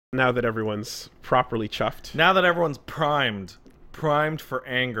now that everyone's properly chuffed, Now that everyone's primed for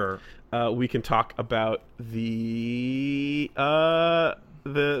anger, we can talk about the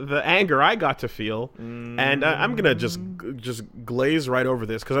anger I got to feel, and I'm gonna just glaze right over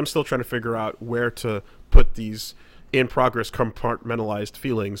this because I'm still trying to figure out where to put these in progress compartmentalized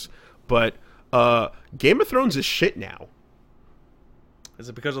feelings. But Game of Thrones is shit now. is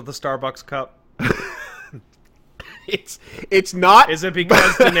it because of the Starbucks cup? It's not. Is it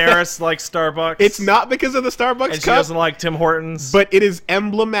because Daenerys likes Starbucks? It's not because of the Starbucks and she cup, doesn't like Tim Hortons. but it is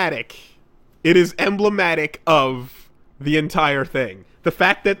emblematic. It is emblematic of the entire thing. The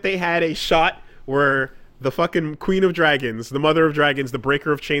fact that they had a shot where the fucking Queen of Dragons, the Mother of Dragons, the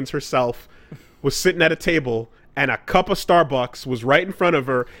Breaker of Chains herself, was sitting at a table and a cup of Starbucks was right in front of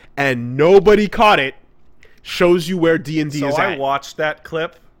her and nobody caught it, shows you where D&D is at. So I watched that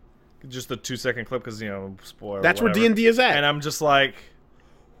clip, just the 2-second clip, because, spoiler. That's whatever. where D&D is at. And I'm just like,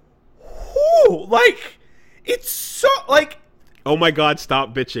 whoo, like, it's so, like, oh my God,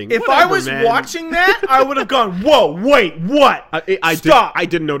 stop bitching. if Whatever, I was man. watching that, I would have gone, whoa, wait, what? Stop. I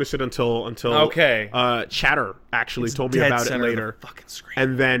didn't notice it until Okay. Chatter actually It's told me dead about it center of the later. fucking screen.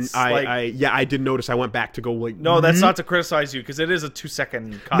 And then It's like- I did notice. I went back to go like, No, that's not to criticize you, because it is a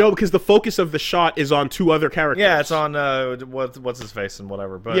 2-second cut. No, because the focus of the shot is on two other characters. Yeah, it's on, what's his face and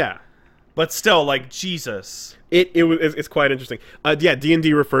whatever, but... Yeah. But still, like, Jesus. It's quite interesting. Yeah,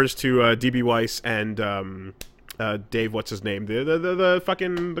 D&D refers to DB Weiss and Dave, what's his name? The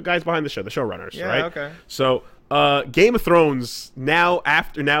fucking the guys behind the show, the showrunners, Yeah, right? okay. So, Game of Thrones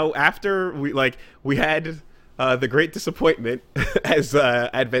after we had the great disappointment, as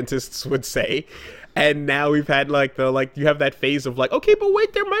Adventists would say, and now we've had you have that phase of like, okay, but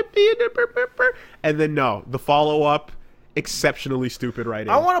wait, there might be and then no, the follow up. Exceptionally stupid writing.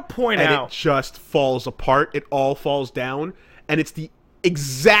 I want to point out... it just falls apart. It all falls down, and it's the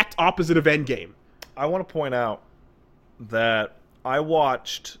exact opposite of Endgame. I want to point out that I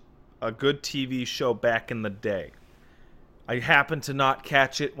watched a good TV show back in the day. I happened to not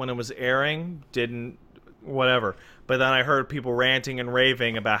catch it when it was airing, whatever. But then I heard people ranting and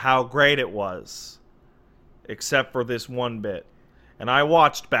raving about how great it was, except for this one bit. And I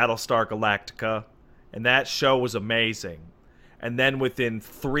watched Battlestar Galactica, and that show was amazing. And then within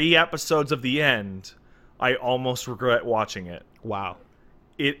 3 episodes of the end, I almost regret watching it. Wow.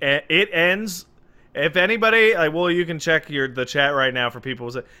 It ends. If anybody, you can check the chat right now for people.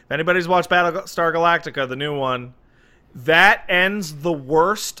 If anybody's watched Battlestar Galactica, the new one, that ends the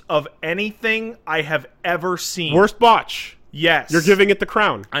worst of anything I have ever seen. Worst botch. Yes. You're giving it the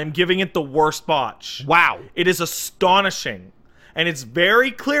crown. I'm giving it the worst botch. Wow. It is astonishing. And it's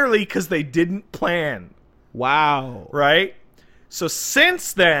very clearly because they didn't plan. Wow. Right? So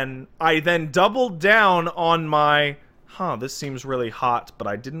since then, I then doubled down on my, this seems really hot, but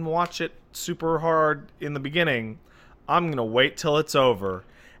I didn't watch it super hard in the beginning. I'm going to wait till it's over.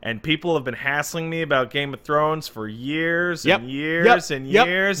 And people have been hassling me about Game of Thrones for years and years and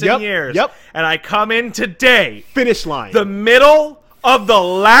years and years. And I come in today. Finish line. The middle of the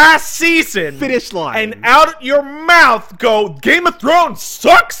last season. Finish line. And out your mouth go, Game of Thrones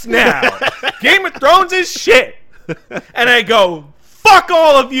sucks now. Game of Thrones is shit. And I go, fuck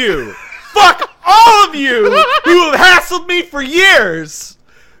all of you. Fuck all of you who have hassled me for years.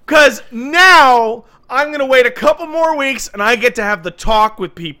 Because now I'm going to wait a couple more weeks and I get to have the talk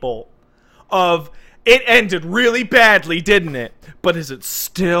with people of, it ended really badly, didn't it? But is it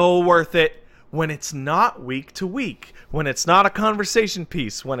still worth it? When it's not week to week, when it's not a conversation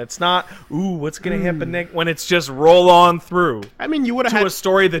piece, when it's not, what's going to happen next, when it's just roll on through. I mean, you would have had a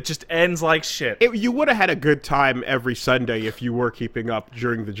story that just ends like shit. You would have had a good time every Sunday if you were keeping up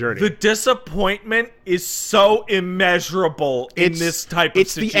during the journey. The disappointment is so immeasurable in this type of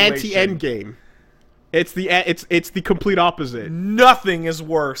situation. It's the anti-Endgame. It's the complete opposite. Nothing is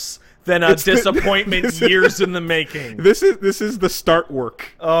worse than a disappointment years in the making. This is the Startwork.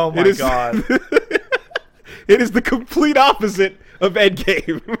 Oh my God. It is the complete opposite of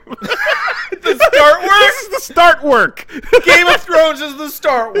Endgame. The Startwork? This is the Startwork. Game of Thrones is the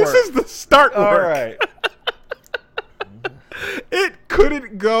Startwork. This is the Startwork. All right. It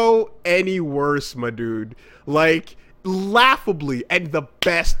couldn't go any worse, my dude. Like, laughably, and the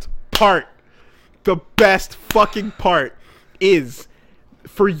best fucking part is,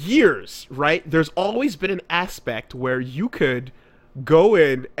 for years, right, there's always been an aspect where you could go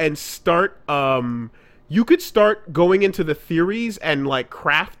in and start, you could start going into the theories and, like,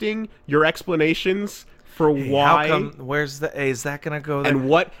 crafting your explanations for why. How come, is that gonna go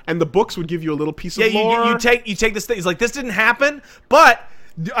there? And the books would give you a little piece of lore. You take this thing, it's like, this didn't happen, but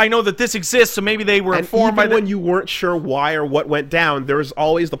I know that this exists, so maybe they were informed by when you weren't sure why or what went down, there's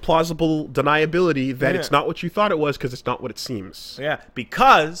always the plausible deniability that it's not what you thought it was because it's not what it seems. Yeah,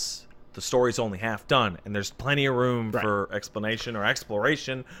 because the story's only half done, and there's plenty of room for explanation or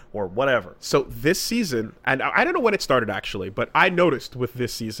exploration or whatever. So this season, and I don't know when it started actually, but I noticed with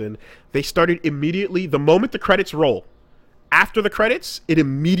this season, they started immediately, the moment the credits roll, after the credits, it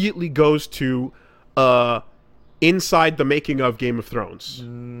immediately goes to inside the making of Game of Thrones.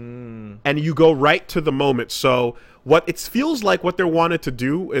 And you go right to the moment. So what it feels like what they wanted to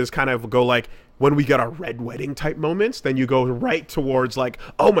do is kind of go like, when we get our red wedding type moments, then you go right towards like,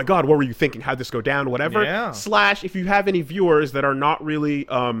 oh my God, what were you thinking? How'd this go down? Whatever. Yeah. / if you have any viewers that are not really,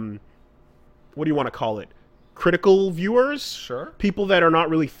 what do you want to call it? Critical viewers? Sure. People that are not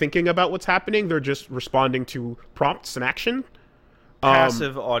really thinking about what's happening. They're just responding to prompts and action.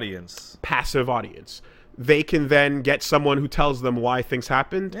 Passive audience. Passive audience. They can then get someone who tells them why things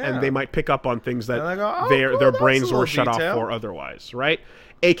happened, and they might pick up on things that go, their brains were shut detail. off for otherwise, right?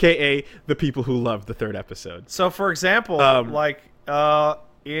 AKA the people who loved the third episode. So, for example, I'm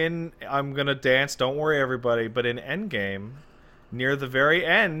gonna dance. Don't worry, everybody. But in Endgame, near the very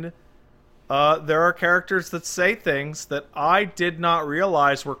end, there are characters that say things that I did not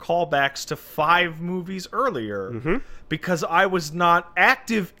realize were callbacks to 5 movies earlier, because I was not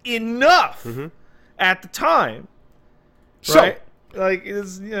active enough at the time. Right?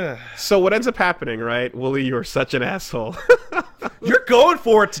 So what ends up happening, right? Woolie, you're such an asshole. You're going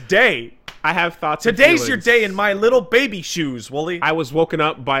for it today. I have thoughts. Today's your day in my little baby shoes, Woolie. I was woken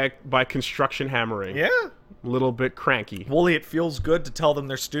up by construction hammering. Yeah. A little bit cranky. Woolie, it feels good to tell them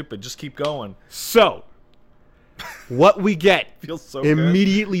they're stupid. Just keep going. So, what we get feels so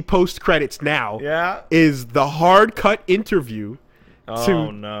immediately post-credits now Yeah. is the hard-cut interview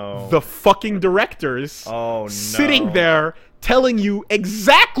to the fucking directors sitting there telling you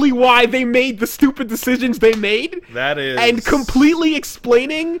exactly why they made the stupid decisions they made. That is... And completely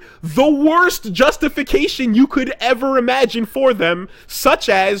explaining the worst justification you could ever imagine for them, such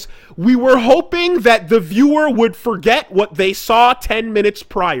as, we were hoping that the viewer would forget what they saw 10 minutes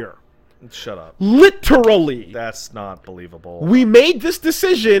prior. Shut up. Literally. That's not believable. We made this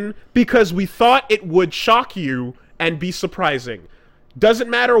decision because we thought it would shock you and be surprising. Doesn't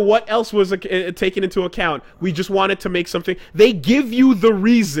matter what else was taken into account. We just wanted to make something. They give you the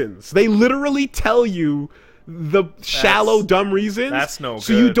reasons. They literally tell you the shallow, dumb reasons. That's no good.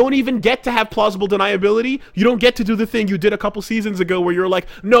 So you don't even get to have plausible deniability. You don't get to do the thing you did a couple seasons ago where you're like,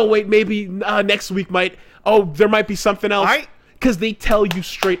 no, wait, maybe next week might... Oh, there might be something else. Because they tell you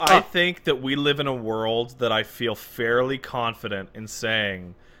straight up. I think that we live in a world that I feel fairly confident in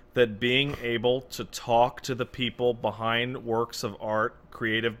saying that being able to talk to the people behind works of art,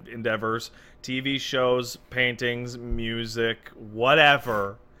 creative endeavors, TV shows, paintings, music,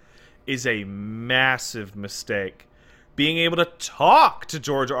 whatever, is a massive mistake. Being able to talk to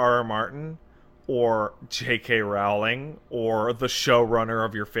George R.R. Martin or J.K. Rowling or the showrunner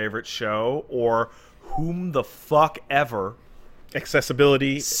of your favorite show or whom the fuck ever...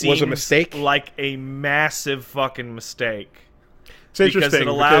 Accessibility was a mistake? Like a massive fucking mistake. It's interesting because it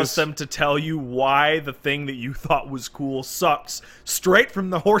allows them to tell you why the thing that you thought was cool sucks straight from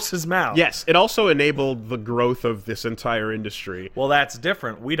the horse's mouth. Yes, it also enabled the growth of this entire industry. Well, that's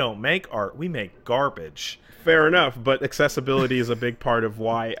different. We don't make art. We make garbage. Fair enough, but accessibility is a big part of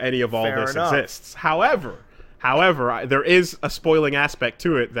why any of all this exists. However, there is a spoiling aspect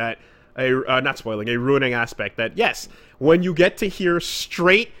to it that... not spoiling, a ruining aspect that, yes, when you get to hear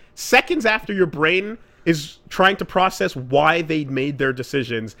straight seconds after your brain is trying to process why they made their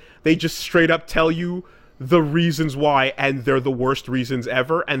decisions, they just straight up tell you the reasons why, and they're the worst reasons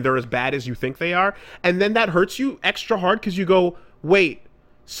ever, and they're as bad as you think they are, and then that hurts you extra hard because you go, wait,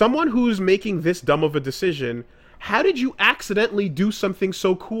 someone who's making this dumb of a decision, how did you accidentally do something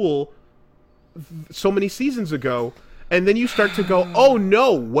so cool so many seasons ago? And then you start to go, oh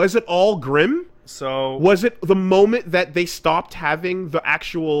no, was it all Grimm? So was it the moment that they stopped having the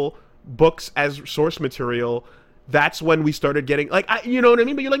actual books as source material? That's when we started getting, like, you know what I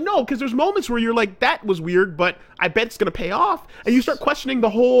mean? But you're like, no, because there's moments where you're like, that was weird, but I bet it's going to pay off. And you start questioning the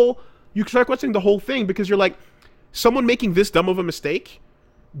whole thing because you're like, someone making this dumb of a mistake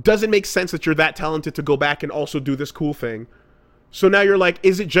doesn't make sense that you're that talented to go back and also do this cool thing. So now you're like,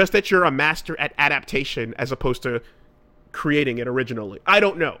 is it just that you're a master at adaptation as opposed to creating it originally? I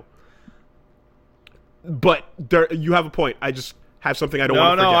don't know. But you have a point. I just have something I don't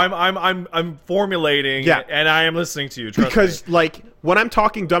want to forget. I'm formulating, and I am listening to you. Because like when I'm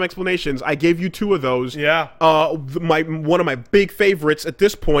talking dumb explanations, I gave you 2 of those. Yeah. One of my big favorites at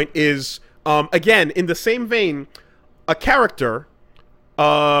this point is again in the same vein, a character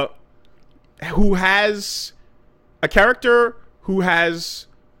who has a character who has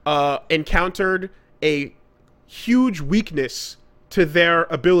encountered a huge weakness to their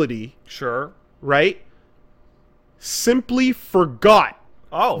ability, Sure. right? Simply forgot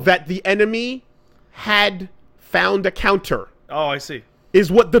Oh. that the enemy had found a counter, Oh, I see. is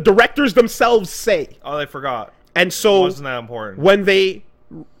what the directors themselves say. Oh, they forgot. And so Wasn't that important? when they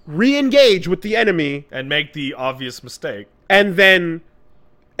re-engage with the enemy And make the obvious mistake. and then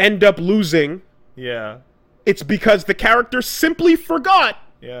end up losing, Yeah. it's because the character simply forgot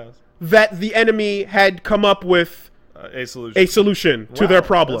Yeah. that the enemy had come up with A solution. a solution to Wow, their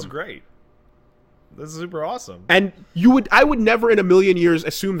problem. That's great. This is super awesome. And I would never in a million years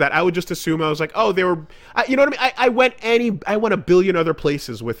assume that. I would just assume, I was like, oh, they were, you know what I mean? I went a billion other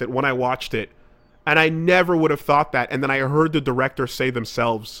places with it when I watched it, and I never would have thought that. And then I heard the director say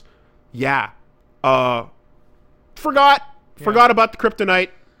themselves, forgot about the kryptonite.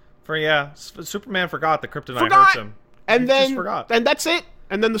 Superman forgot the kryptonite Forgot! hurts him. And He then, just forgot. and that's it.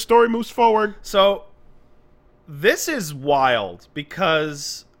 And then the story moves forward. So, this is wild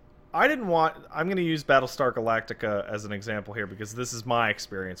because I'm going to use Battlestar Galactica as an example here because this is my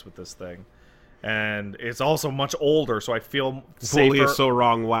experience with this thing. And it's also much older, so I feel safer. Bully is so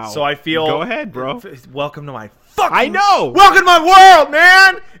wrong, wow. So I feel... Go ahead, bro. Welcome to my fucking... I know! Welcome to my world,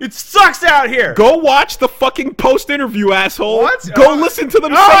 man! It sucks out here! Go watch the fucking post-interview, asshole. What? Go listen to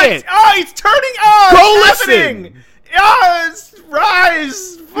them say it. It's turning on! Go It's listen! happening! Oh, it's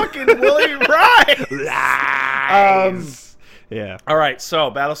rise! Fucking Willie, rise! Lies. Yeah. All right, so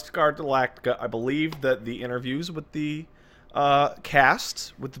Battlestar Galactica, I believe that the interviews with the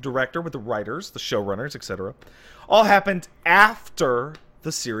cast, with the director, with the writers, the showrunners, etc., all happened after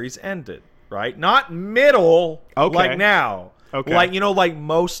the series ended, right? Not middle, Okay. like now. Okay. Like, like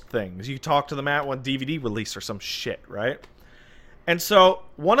most things. You talk to them at one DVD release or some shit, right? And so,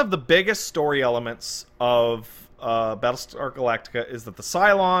 one of the biggest story elements of Battlestar Galactica is that the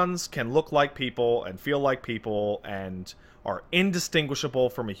Cylons can look like people and feel like people and are indistinguishable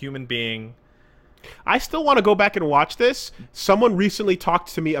from a human being. I still want to go back and watch this. Someone recently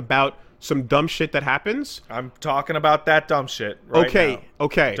talked to me about some dumb shit that happens. I'm talking about that dumb shit right Okay, now.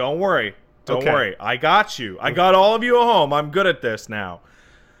 okay. Don't worry. Don't Okay. worry. I got you. I got all of you at home. I'm good at this now.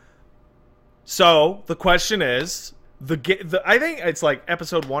 So, the question is, I think it's like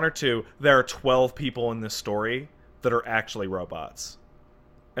episode 1 or 2, there are 12 people in this story that are actually robots.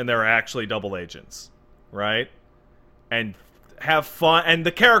 And they're actually double agents. Right? And have fun. And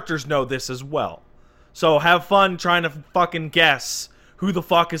the characters know this as well. So have fun trying to fucking guess who the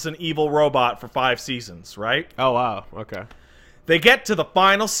fuck is an evil robot for 5 seasons, right? Oh, wow. Okay. They get to the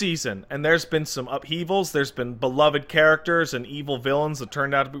final season, and there's been some upheavals. There's been beloved characters and evil villains that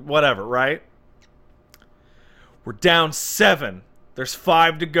turned out to be whatever, right? We're down 7. There's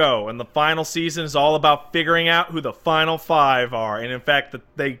 5 to go, and the final season is all about figuring out who the final 5 are. And in fact,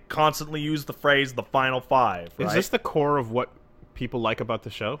 they constantly use the phrase "the final 5." Right? Is this the core of what people like about the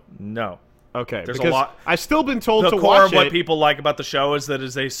show? No. Okay, There's a because lot- I've still been told The to core watch of what it. people like about the show is that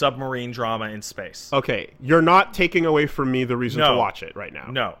it's a submarine drama in space. Okay, you're not taking away from me the reason No. to watch it right now.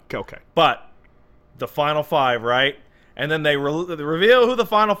 No. Okay. But the final 5, right? And then they reveal who the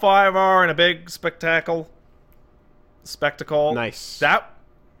final 5 are in a big spectacle. Nice.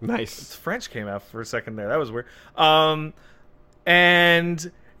 Nice. French came out for a second there. That was weird.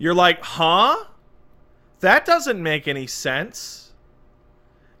 And you're like, huh? That doesn't make any sense.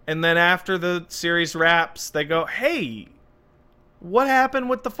 And then after the series wraps, they go, hey, what happened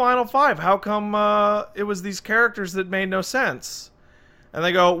with the final 5? How come it was these characters that made no sense? And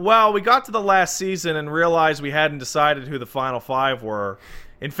they go, well, we got to the last season and realized we hadn't decided who the final 5 were.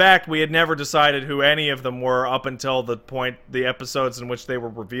 In fact, we had never decided who any of them were up until the episodes in which they were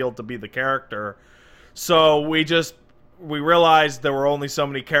revealed to be the character. So we realized there were only so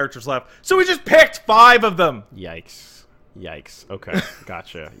many characters left. So we just picked 5 of them. Yikes. Okay,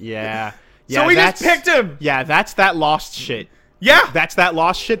 gotcha. Yeah. So we just picked him. Yeah, that's that Lost shit. Yeah. That's that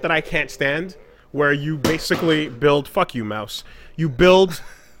Lost shit that I can't stand, where you basically build... Fuck you, mouse. You build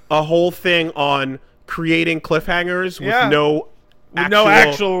a whole thing on creating cliffhangers with no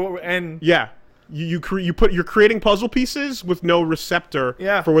actual... and... Yeah. You're creating puzzle pieces with no receptor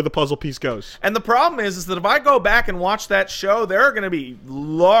for where the puzzle piece goes. And the problem is that if I go back and watch that show, there are going to be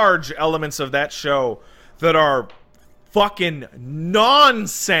large elements of that show that are fucking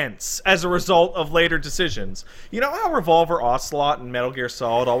nonsense as a result of later decisions. You know how Revolver Ocelot and Metal Gear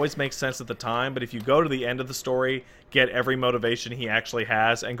Solid always makes sense at the time, but if you go to the end of the story, get every motivation he actually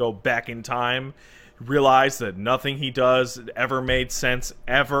has, and go back in time, realize that nothing he does ever made sense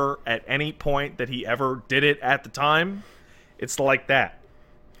ever at any point that he ever did it at the time, it's like that.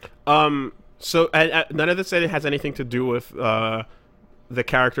 So none of this has anything to do with the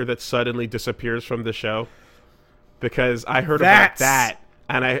character that suddenly disappears from the show, because I heard about that,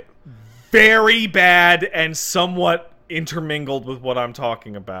 and I very bad and somewhat intermingled with what I'm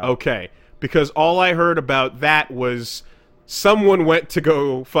talking about. Okay, because all I heard about that was someone went to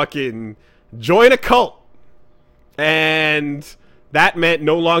go fucking join a cult, and that meant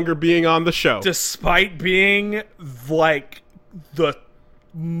no longer being on the show. Despite being, like, the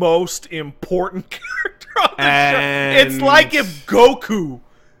most important character on the show. It's like if Goku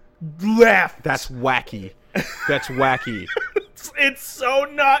left. That's wacky. That's wacky. It's so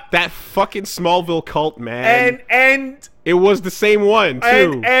not. That fucking Smallville cult, man. And it was the same one,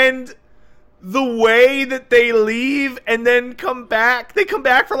 too. And the way that they leave and then come back. They come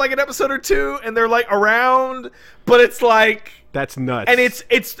back for like an episode or two and they're like around, but it's like, that's nuts. And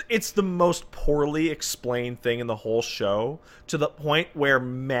it's the most poorly explained thing in the whole show, to the point where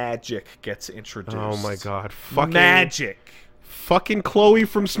magic gets introduced. Oh my god. Fucking magic. Fucking Chloe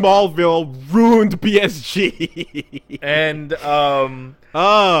from Smallville ruined BSG. And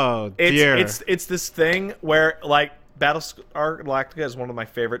oh dear. It's this thing where, like, Battlestar Galactica is one of my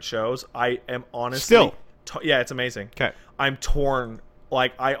favorite shows. I am honestly yeah, it's amazing. Okay. I'm torn.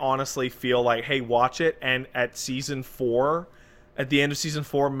 Like, I honestly feel like, hey, watch it, and at season 4, at the end of season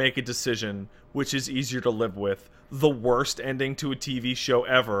 4, make a decision which is easier to live with: the worst ending to a TV show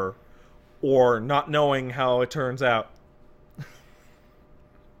ever, or not knowing how it turns out.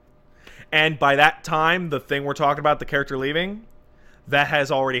 And by that time, the thing we're talking about, the character leaving, that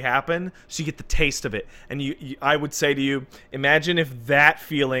has already happened, so you get the taste of it. And I would say to you, imagine if that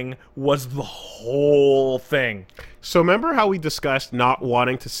feeling was the whole thing. So remember how we discussed not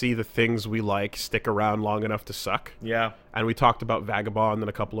wanting to see the things we like stick around long enough to suck? Yeah. And we talked about Vagabond and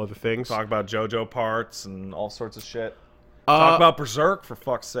a couple other things. Talk about JoJo parts and all sorts of shit. Talk about Berserk, for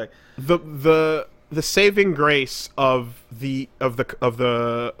fuck's sake. The saving grace of the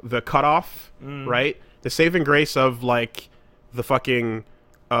cutoff, right? The saving grace of, like, the fucking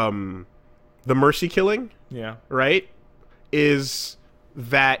the mercy killing, yeah, right, is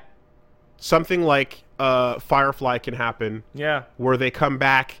that something like Firefly can happen, yeah, where they come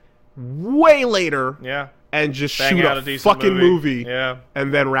back way later, yeah, and just bang shoot out a decent fucking movie, yeah,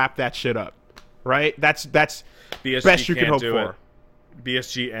 and then wrap that shit up, right? That's BSG best you can can't hope do for. It.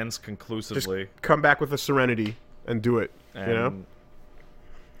 BSG ends conclusively. Just come back with a Serenity and do it, and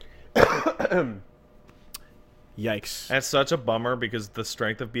you know? Yikes. That's such a bummer, because the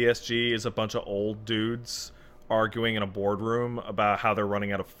strength of BSG is a bunch of old dudes arguing in a boardroom about how they're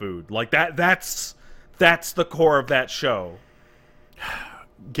running out of food. Like, that's the core of that show.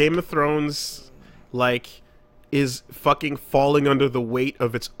 Game of Thrones, like, is fucking falling under the weight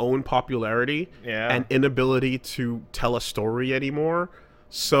of its own popularity, yeah, and inability to tell a story anymore.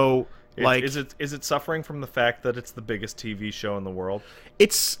 So, like, is it suffering from the fact that it's the biggest TV show in the world?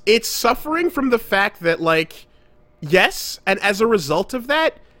 It's suffering from the fact that, like, yes, and as a result of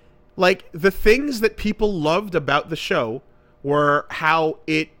that, like, the things that people loved about the show were how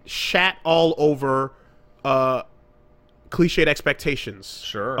it shat all over cliched expectations,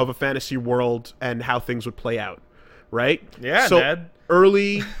 sure, of a fantasy world and how things would play out, right? Yeah, so Ned.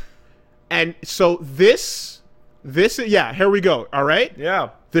 Early, and so this, yeah, here we go. All right, yeah.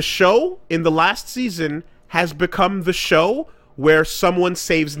 The show in the last season has become the show where someone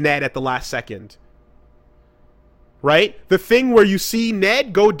saves Ned at the last second. Right? The thing where you see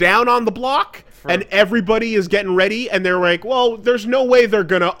Ned go down on the block and everybody is getting ready and they're like, well, there's no way they're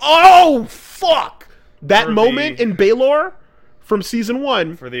gonna... Oh, fuck! That moment in Baelor from season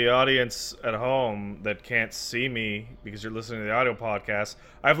 1. For the audience at home that can't see me because you're listening to the audio podcast,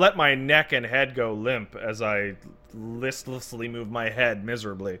 I've let my neck and head go limp as I listlessly move my head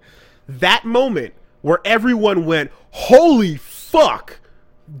miserably. That moment where everyone went, holy fuck!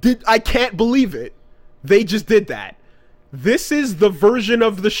 I can't believe it. They just did that. This is the version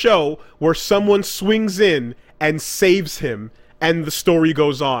of the show where someone swings in and saves him, and the story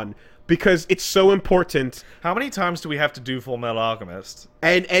goes on, because it's so important. How many times do we have to do Full Metal Alchemist?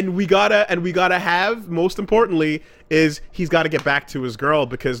 And we gotta have, most importantly, is he's got to get back to his girl,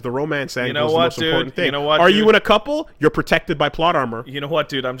 because the romance angle is the most important thing. You know what, Are dude? you in a couple? You're protected by plot armor. You know what,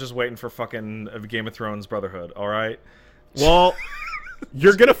 dude? I'm just waiting for fucking Game of Thrones Brotherhood. All right. Well.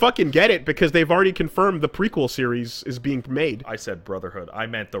 You're gonna fucking get it, because they've already confirmed the prequel series is being made. I said Brotherhood. I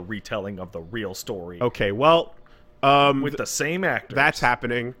meant the retelling of the real story. Okay, well, with the same actors. That's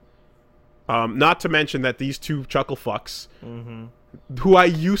happening. Not to mention that these two chuckle fucks, who I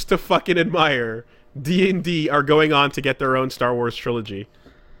used to fucking admire, D&D, are going on to get their own Star Wars trilogy.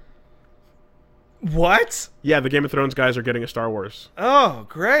 What? Yeah, the Game of Thrones guys are getting a Star Wars. Oh,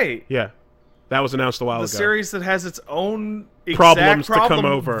 great. Yeah. That was announced a while ago. The series that has its own Problems exact to come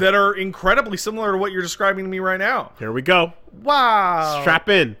over. that are incredibly similar to what you're describing to me right now. Here we go. Wow. Strap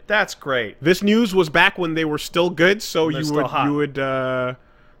in. That's great. This news was back when they were still good, so They're still hot.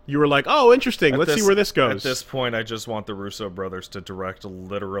 you were like, "Oh, interesting. Let's see where this goes." At this point, I just want the Russo brothers to direct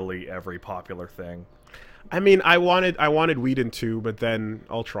literally every popular thing. I mean, I wanted Whedon too, but then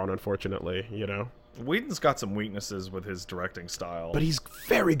Ultron, unfortunately, you know. Whedon's got some weaknesses with his directing style. But he's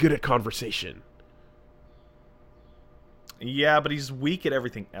very good at conversation. Yeah, but he's weak at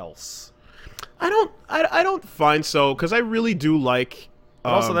everything else. I don't find so, because I really do like. But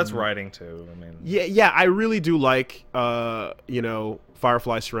also, that's writing too. I mean, yeah, I really do like, you know,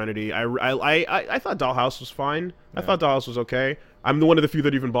 Firefly Serenity. I thought Dollhouse was fine. Yeah. I thought Dollhouse was okay. I'm one of the few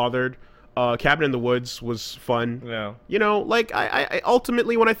that even bothered. Cabin in the Woods was fun. Yeah. You know, like I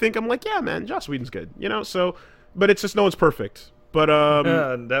ultimately when I think I'm like, yeah, man, Joss Whedon's good. You know, so, but it's just no one's perfect. But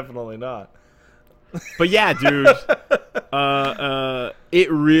definitely not. But yeah, dude,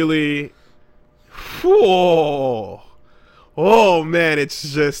 it really. Whoa. Oh man,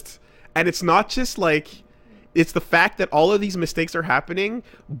 it's just, and it's not just like, it's the fact that all of these mistakes are happening,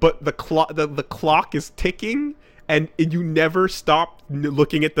 but the clock is ticking, and you never stop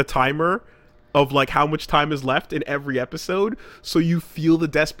looking at the timer of like how much time is left in every episode, so you feel the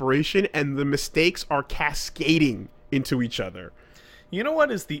desperation, and the mistakes are cascading into each other. You know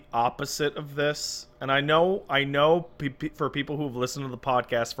what is the opposite of this? And I know for people who've listened to the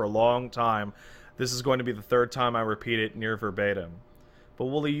podcast for a long time, this is going to be the third time I repeat it near verbatim. But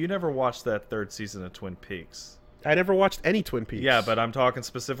Woolie, you never watched that third season of Twin Peaks. I never watched any Twin Peaks. Yeah, but I'm talking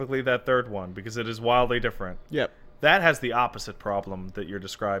specifically that third one, because it is wildly different. Yep. That has the opposite problem that you're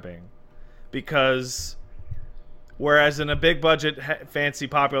describing. Because whereas in a big budget, fancy,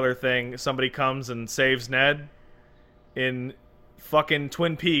 popular thing, somebody comes and saves Ned, in fucking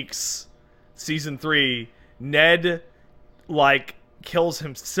Twin Peaks season 3, Ned like kills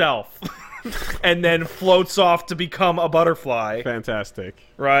himself and then floats off to become a butterfly. Fantastic.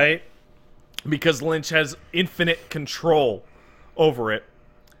 Right? Because Lynch has infinite control over it.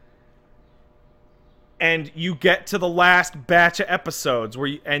 And you get to the last batch of episodes where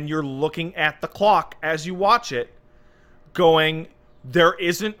you're looking at the clock as you watch it, going, there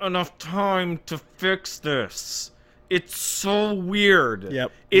isn't enough time to fix this. It's so weird.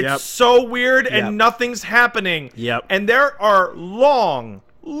 Yep. It's so weird, and nothing's happening. Yep. And there are long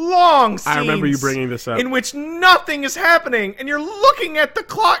scenes. I remember you bringing this up. In which nothing is happening, and you're looking at the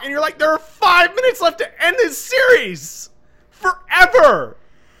clock, and you're like, there are 5 minutes left to end this series. Forever.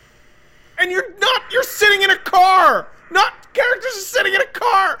 And you're sitting in a car. Characters are sitting in a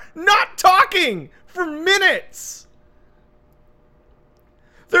car, not talking for minutes.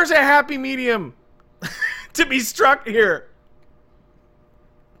 There's a happy medium to be struck here.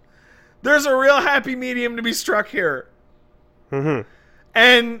 There's a real happy medium to be struck here. Mm-hmm.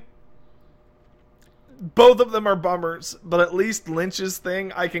 And both of them are bummers, but at least Lynch's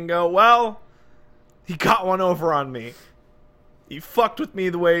thing, I can go, well, he got one over on me. He fucked with me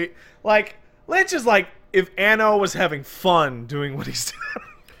the way, like, Lynch is like if Anno was having fun doing what he's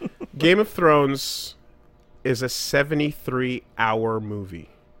doing. Game of Thrones is a 73-hour movie.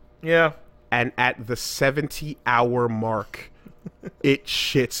 Yeah. And at the 70-hour mark, it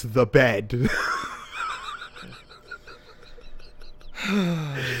shits the bed.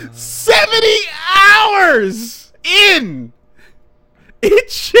 70 hours in! It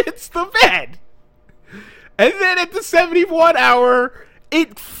shits the bed! And then at the 71 hour,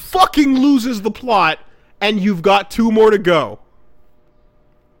 it fucking loses the plot, and you've got 2 more to go.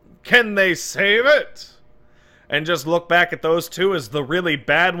 Can they save it? And just look back at those 2 as the really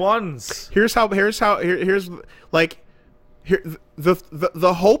bad ones. Here's the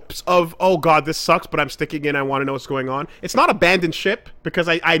hopes of, oh god, this sucks, but I'm sticking in, I want to know what's going on. It's not abandon ship, because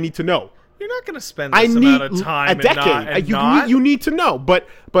I need to know. You're not going to spend this amount of time a decade. You need to know, but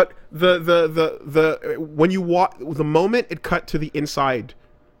the when you watch the moment it cut to the inside,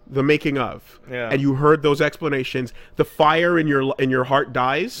 the making of, and you heard those explanations, the fire in your heart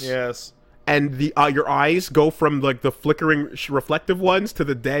dies. Yes. And the your eyes go from like the flickering reflective ones to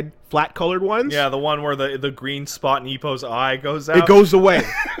the dead flat colored ones. Yeah, the one where the green spot in Ippo's eye goes out. It goes away.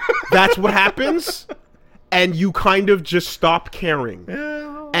 That's what happens, and you kind of just stop caring. Yeah.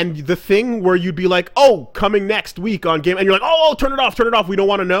 And the thing where you'd be like, oh, coming next week on game, and you're like, oh, turn it off, we don't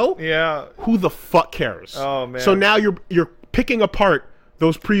want to know. Yeah. Who the fuck cares? Oh man. So now you're picking apart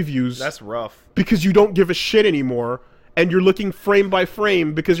those previews. That's rough. Because you don't give a shit anymore, and you're looking frame by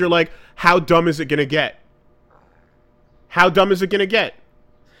frame because you're like, how dumb is it gonna get? How dumb is it gonna get?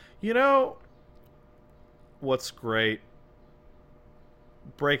 You know, what's great?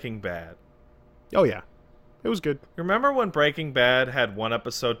 Breaking Bad. Oh yeah, it was good. Remember when Breaking Bad had one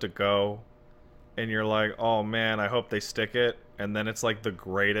episode to go, and you're like, oh man, I hope they stick it, and then it's like the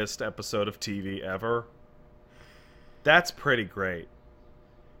greatest episode of TV ever? That's pretty great.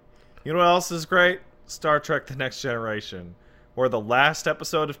 You know what else is great? Star Trek The Next Generation, where the last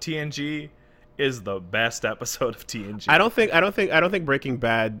episode of TNG is the best episode of TNG. I don't think Breaking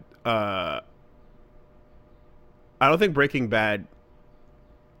Bad I don't think Breaking Bad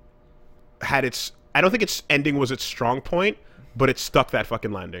had its I don't think its ending was its strong point, but it stuck that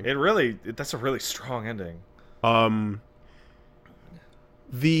fucking landing. That's a really strong ending.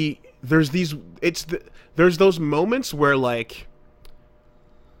 There's those moments where like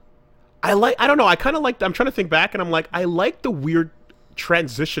I don't know, I'm trying to think back and I'm like, I like the weird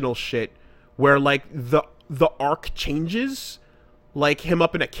transitional shit where like the arc changes, like him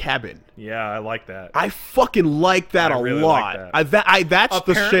up in a cabin. Yeah, I like that. I fucking like that a really lot. like that. That's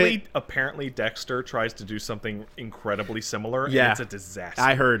apparently, the shit. Apparently, Dexter tries to do something incredibly similar, Yeah. and it's a disaster.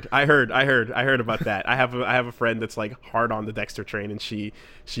 I heard about that. I have a friend that's like hard on the Dexter train, and she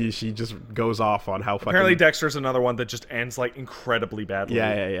just goes off on how fucking. Apparently, Dexter's another one that just ends like incredibly badly.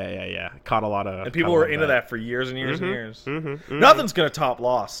 Yeah. Caught a lot of. And people were into that for years and years and years. Nothing's gonna top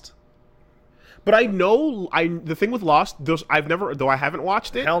Lost. But I know the thing with Lost, I haven't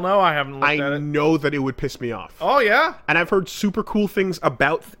watched it. Hell no, I haven't looked at I it. know that it would piss me off. Oh yeah, And I've heard super cool things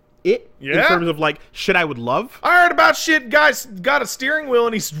about it in Yeah? terms of like shit I would love. I heard about shit. Guy's got a steering wheel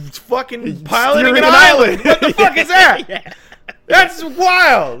and he's fucking piloting Steering an an island. island. What the fuck is that? Yeah. That's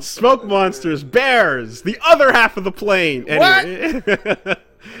wild. Smoke monsters, bears, the other half of the plane. Anyway.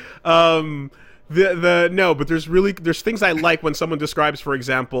 No, but there's things I like when someone describes, for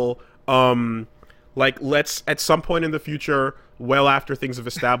example, like let's at some point in the future, well after things have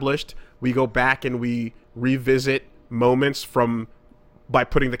established, we go back and we revisit moments by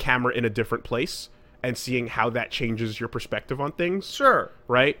putting the camera in a different place and seeing how that changes your perspective on things. Sure.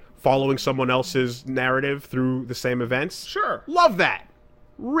 Right? Following someone else's narrative through the same events. Sure. Love that.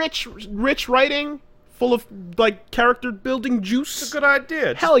 Rich writing, full of like character building juice. It's a good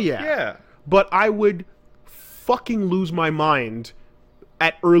idea. Hell yeah. Yeah. But I would fucking lose my mind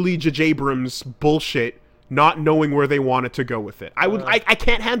at early J.J. Abrams bullshit, not knowing where they wanted to go with it. I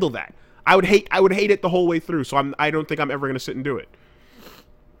can't handle that. I would hate it the whole way through. So I don't think I'm ever gonna sit and do it.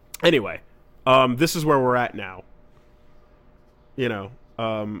 Anyway, this is where we're at now. You know,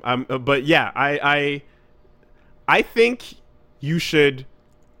 but yeah, I think you should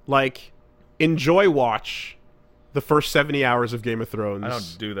like enjoy watch the first 70 hours of Game of Thrones. I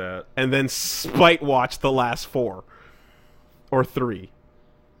don't do that. And then spite watch the last 4 or 3.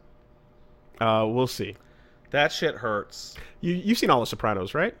 We'll see. That shit hurts. You've seen all The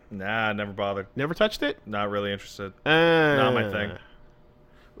Sopranos, right? Nah, never bothered. Never touched it? Not really interested. Not my thing.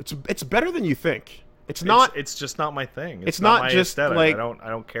 It's better than you think. It's not. It's just not my thing. It's not not my just aesthetic. like I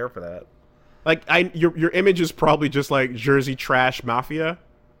don't care for that. like your image is probably just like Jersey trash mafia.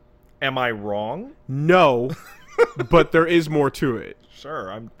 Am I wrong? No, but there is more to it.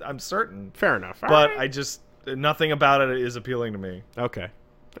 Sure, I'm certain. Fair enough. But All right. I just nothing about it is appealing to me. Okay.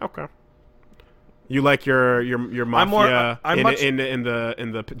 You like your mafia in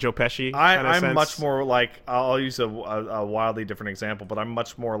the Joe Pesci kind of I'm sense? much more like, I'll use a wildly different example, but I'm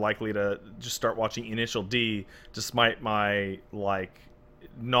much more likely to just start watching Initial D despite my like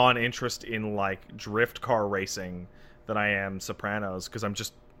non-interest in like drift car racing than I am Sopranos, because I'm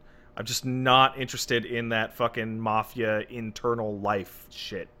just not interested in that fucking mafia internal life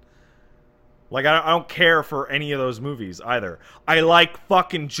shit. Like, I don't care for any of those movies either. I like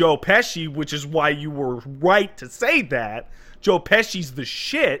fucking Joe Pesci, which is why you were right to say that. Joe Pesci's the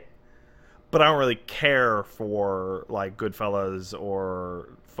shit, but I don't really care for, like, Goodfellas or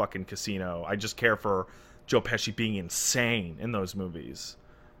fucking Casino. I just care for Joe Pesci being insane in those movies.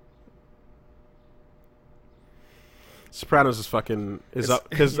 Sopranos is up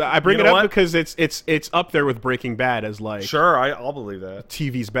because I bring it up because it's up there with Breaking Bad as like sure I'll believe that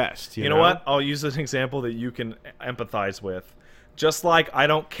TV's best. You know what? I'll use an example that you can empathize with. Just like I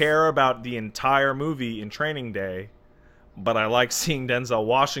don't care about the entire movie in Training Day, but I like seeing Denzel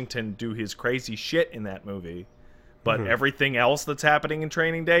Washington do his crazy shit in that movie. But everything else that's happening in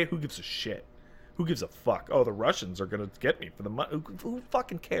Training Day, who gives a shit? Who gives a fuck? Oh, the Russians are gonna get me for the money. Who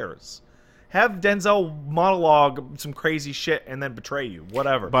fucking cares? Have Denzel monologue some crazy shit and then betray you.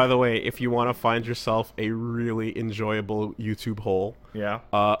 Whatever. By the way, if you want to find yourself a really enjoyable YouTube hole, yeah,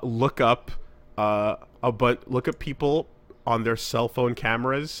 look up people on their cell phone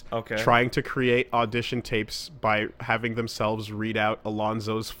cameras trying to create audition tapes by having themselves read out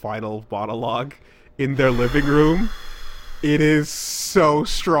Alonzo's final monologue in their living room. It is so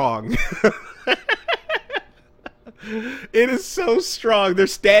strong. It is so strong. They're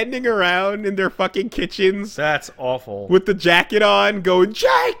standing around in their fucking kitchens. That's awful. With the jacket on, going,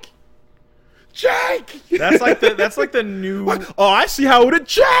 Jake! Jake! That's like the new. What? Oh, I see how it is,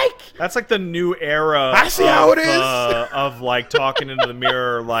 Jake! That's like the new era. I see how it is. Of like talking into the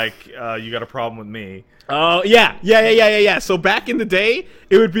mirror, like you got a problem with me. Oh yeah. So back in the day,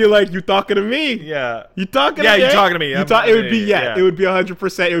 it would be like, you talking to me? Yeah. You talking? Yeah, to me? you talking to me? It would be It would be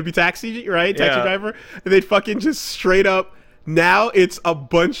 100%. It would be taxi, right? Taxi driver. And they'd fucking just straight up. Now it's a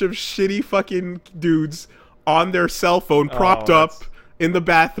bunch of shitty fucking dudes on their cell phone, propped up in the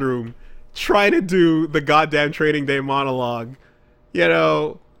bathroom, trying to do the goddamn Training Day monologue. You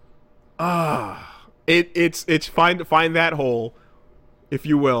know, it's find that hole, if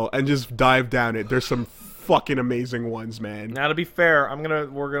you will, and just dive down it. There's some fucking amazing ones, man. Now, to be fair, I'm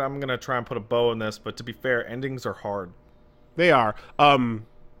gonna try and put a bow on this, but to be fair, endings are hard. They are.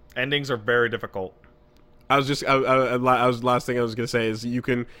 Endings are very difficult. Last thing I was gonna say is you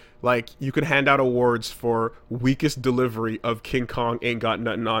can hand out awards for weakest delivery of King Kong Ain't Got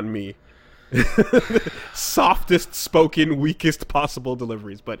Nothing on Me. Softest spoken, weakest possible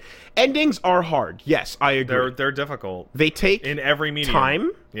deliveries, but endings are hard. Yes, I agree. They're difficult. They take in every medium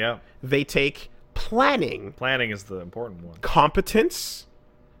time. Yeah. They take planning. Planning is the important one. Competence,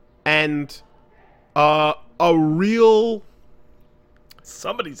 and a real.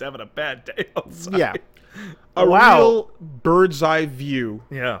 Somebody's having a bad day outside. Yeah. A real bird's eye view.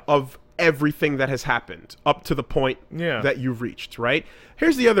 Yeah. Of everything that has happened up to the point that you've reached, right?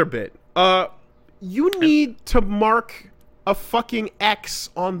 Here's the other bit. You need to mark a fucking X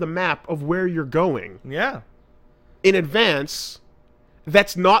on the map of where you're going. Yeah. In advance.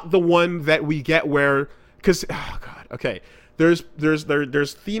 That's not the one that we get where, because okay. There's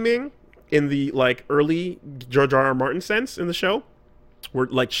theming in the like early George R.R. Martin sense in the show, where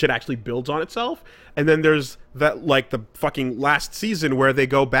like shit actually builds on itself, and then there's that like the fucking last season where they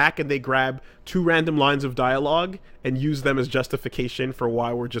go back and they grab 2 random lines of dialogue and use them as justification for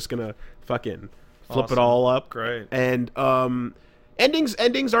why we're just gonna fucking flip it all up. Great. And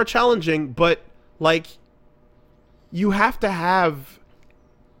endings are challenging, but like you have to have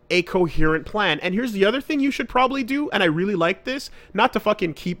a coherent plan. And here's the other thing you should probably do, and I really like this, not to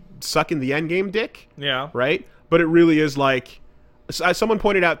fucking keep sucking the endgame dick. Yeah. Right? But it really is like, someone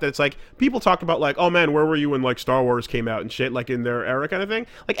pointed out that it's like, people talk about like, oh man, where were you when like Star Wars came out and shit, like in their era kind of thing.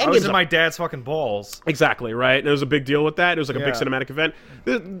 Like, I was in my dad's fucking balls. Exactly, right? And it was a big deal with that. It was like a big cinematic event.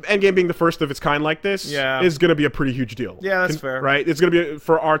 The Endgame being the first of its kind like this is going to be a pretty huge deal. Yeah, that's fair. Right? It's going to be,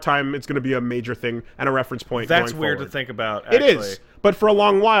 for our time, it's going to be a major thing and a reference point. That's going weird forward. to think about, actually. It is. But for a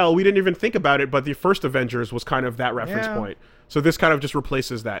long while, we didn't even think about it, but the first Avengers was kind of that reference point. So this kind of just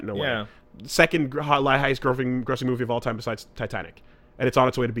replaces that in a way. Yeah. Second highest grossing movie of all time besides Titanic. And it's on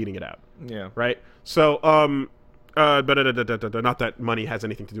its way to beating it out. Yeah. Right? So, but not that money has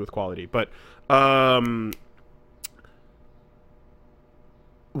anything to do with quality, but,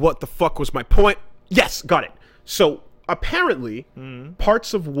 what the fuck was my point? Yes, got it. So, apparently,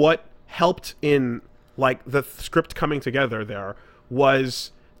 parts of what helped in, like, the script coming together there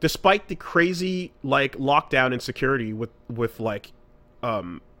was, despite the crazy, like, lockdown and security with like,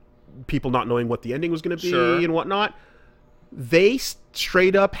 people not knowing what the ending was going to be and whatnot, they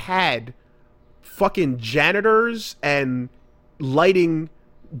straight up had fucking janitors and lighting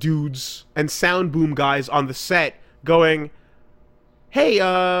dudes and sound boom guys on the set going, hey,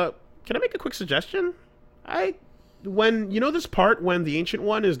 can I make a quick suggestion? When, you know this part when the Ancient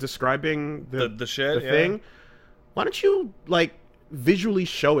One is describing the thing? Why don't you, like, visually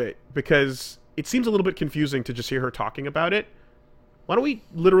show it? Because it seems a little bit confusing to just hear her talking about it. Why don't we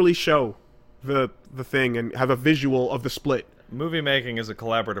literally show the thing and have a visual of the split? Movie making is a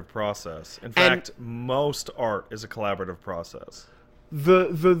collaborative process. In fact, most art is a collaborative process. The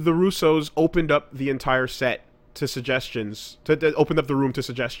Russos opened up the entire set to suggestions, opened up the room to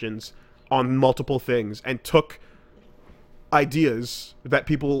suggestions on multiple things, and took ideas that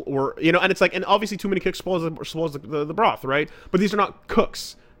people were, you know, and it's like, and obviously too many cooks spoils the broth, right? But these are not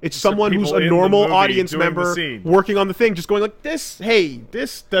cooks. It's someone who's a normal audience member working on the thing, just going like, this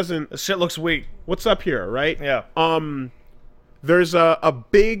doesn't... This shit looks weak. What's up here, right? Yeah. There's a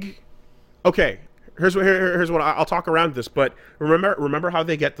big... Okay, here's what I'll talk around this, but remember how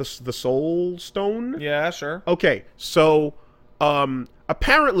they get the soul stone? Yeah, sure. Okay, so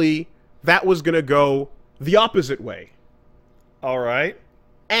apparently that was going to go the opposite way. All right.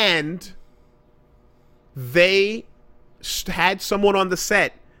 And they had someone on the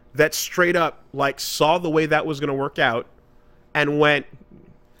set that straight up, like, saw the way that was going to work out and went,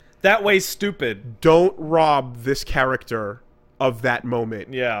 That way's stupid. Don't rob this character of that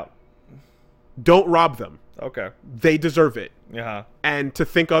moment. Yeah. Don't rob them. Okay. They deserve it. Yeah. And to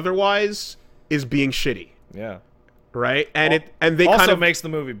think otherwise is being shitty. Yeah. Right? And they also kind of makes the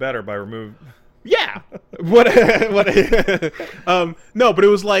movie better by removing. Yeah. What no, but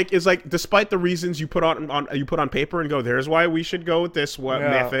it's like despite the reasons you put on paper and go, there's why we should go with this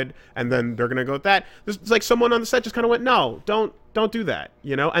method, and then they're gonna go with that. It's like someone on the set just kind of went, no, don't do that,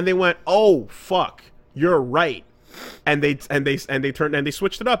 you know? And they went, oh fuck, you're right. And they turned and they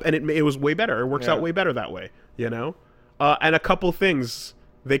switched it up, and it was way better. It works out way better that way, you know? And a couple things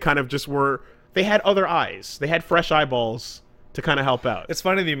they kind of just were, they had other eyes. They had fresh eyeballs to kind of help out. It's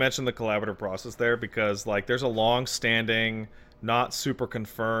funny that you mentioned the collaborative process there, because like there's a long-standing, not super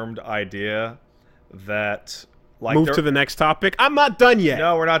confirmed idea that like move to the next topic. I'm not done yet.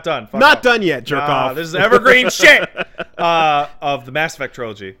 No, we're not done. Fuck not off. done yet, jerk off. This is evergreen shit of the Mass Effect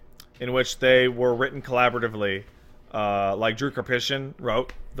trilogy, in which they were written collaboratively. Like Drew Karpyshyn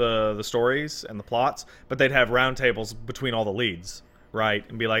wrote the stories and the plots, but they'd have roundtables between all the leads, right?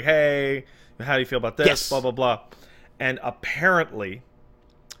 And be like, hey, how do you feel about this? Yes. Blah, blah, blah. And apparently,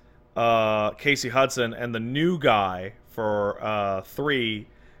 Casey Hudson and the new guy for 3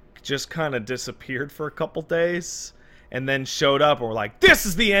 just kind of disappeared for a couple days, and then showed up and were like, this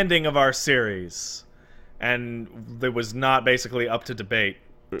is the ending of our series. And it was not basically up to debate.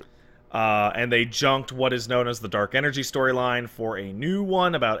 And they junked what is known as the Dark Energy storyline for a new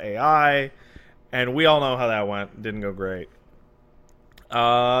one about AI. And we all know how that went. Didn't go great.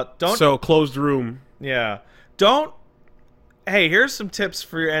 So, closed room. Yeah. Don't... Hey, here's some tips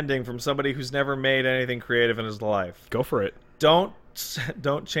for your ending from somebody who's never made anything creative in his life. Go for it. Don't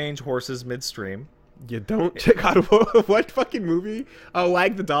change horses midstream. You don't... God, what fucking movie?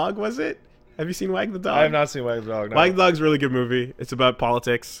 Wag the Dog, was it? Have you seen Wag the Dog? I have not seen Wag the Dog, no. Wag the Dog's a really good movie. It's about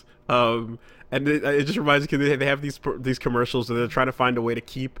politics. And it just reminds me, because they have these commercials where they're trying to find a way to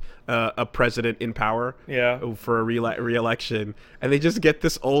keep a president in power, for a re-election, and they just get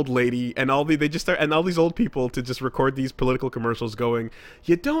this old lady and all these old people to just record these political commercials going,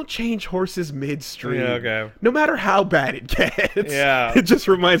 you don't change horses midstream, no matter how bad it gets. Yeah, it just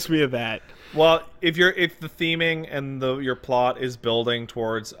reminds me of that. Well, if the theming and your plot is building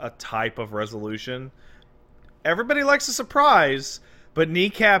towards a type of resolution, everybody likes a surprise. But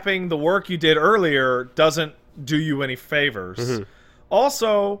kneecapping the work you did earlier doesn't do you any favors. Mm-hmm.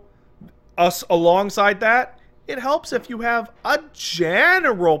 Also, alongside that, it helps if you have a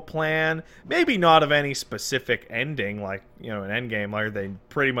general plan, maybe not of any specific ending, like, an endgame, like they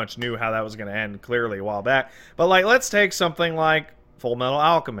pretty much knew how that was going to end clearly a while back. But, like, let's take something like Full Metal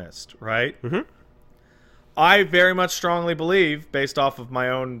Alchemist, right? Mm-hmm. I very much strongly believe, based off of my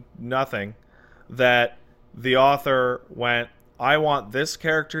own nothing, that the author went, I want this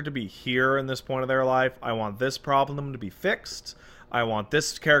character to be here in this point of their life. I want this problem to be fixed. I want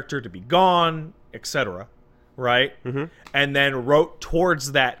this character to be gone, etc. Right? Mm-hmm. And then wrote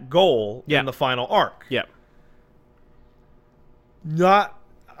towards that goal in the final arc. Yeah.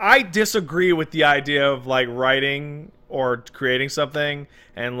 I disagree with the idea of like writing or creating something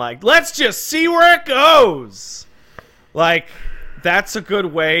and like, let's just see where it goes. Like, that's a good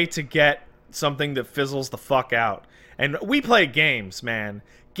way to get something that fizzles the fuck out. And we play games, man.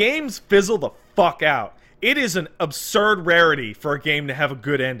 Games fizzle the fuck out. It is an absurd rarity for a game to have a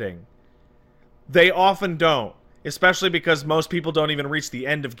good ending. They often don't. Especially because most people don't even reach the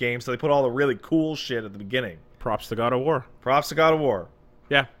end of games, so they put all the really cool shit at the beginning. Props to God of War. Props to God of War.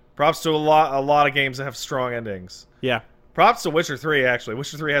 Yeah. Props to a lot of games that have strong endings. Yeah. Props to Witcher 3, actually.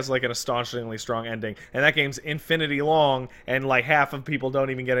 Witcher 3 has, like, an astonishingly strong ending. And that game's infinity long, and, like, half of people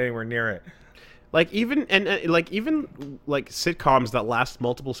don't even get anywhere near it. Like even sitcoms that last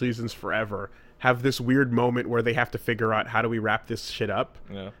multiple seasons forever have this weird moment where they have to figure out how do we wrap this shit up.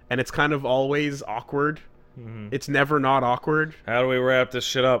 Yeah. And it's kind of always awkward. Mm-hmm. It's never not awkward. How do we wrap this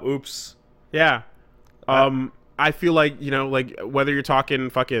shit up? Oops. Yeah. I feel like, like whether you're talking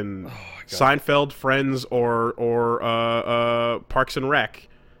fucking Seinfeld, Friends, or Parks and Rec,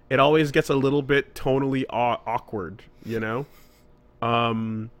 it always gets a little bit tonally awkward,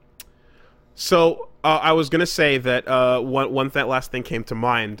 So I was gonna say that that last thing came to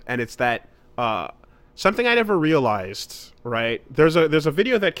mind, and it's that something I never realized. Right? There's a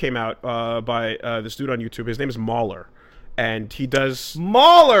video that came out by this dude on YouTube. His name is Mahler, and he does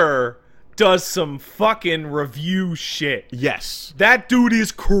some fucking review shit. Yes, that dude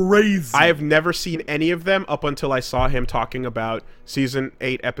is crazy. I have never seen any of them up until I saw him talking about season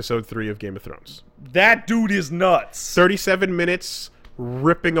 8, episode 3 of Game of Thrones. That dude is nuts. 37 minutes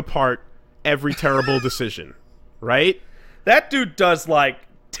ripping apart every terrible decision, right? That dude does like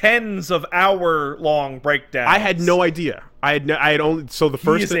tens of hour-long breakdowns. I had no idea. I had only so the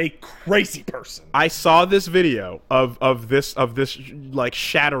first. He is a crazy person. I saw this video of this like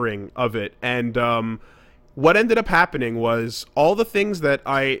shattering of it, and what ended up happening was all the things that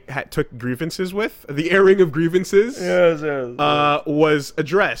I took grievances with, the airing of grievances, was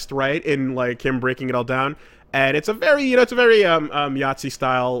addressed, right, in like him breaking it all down, and it's a very Yahtzee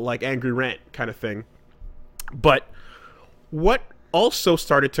style like angry rant kind of thing. But what also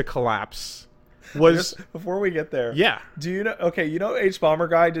started to collapse was before we get there. Yeah. Do you know? Okay, you know H Bomber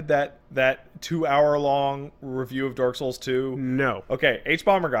Guy did that 2-hour-long review of Dark Souls 2. No. Okay, H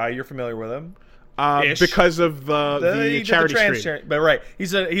Bomber Guy, you're familiar with him. Because of the charity stream. But right,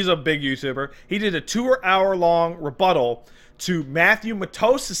 he's a big YouTuber. He did a 2-hour-long rebuttal to Matthew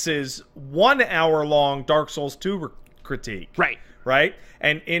Matosis's 1-hour-long Dark Souls 2 critique. Right?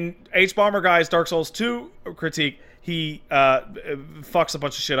 And in H Bomber Guy's Dark Souls 2 critique, he fucks a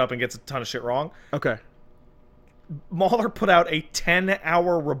bunch of shit up and gets a ton of shit wrong. Okay. Mahler put out a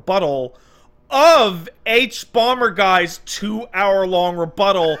 10-hour rebuttal of H Bomber Guy's 2-hour-long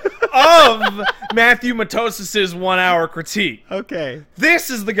rebuttal of Matthew Matosis's 1-hour critique. Okay. This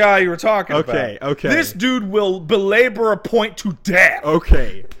is the guy you were talking about. Okay. This dude will belabor a point to death.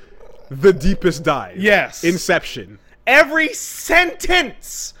 Okay. The deepest dive. Yes. Inception. Every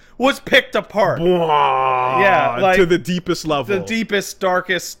sentence was picked apart. Yeah, like to the deepest level. The deepest,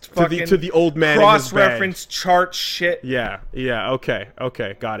 darkest fucking to the old man cross-reference chart shit. Yeah, okay.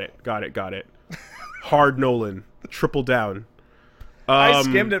 Got it. Hard Nolan. Triple down. I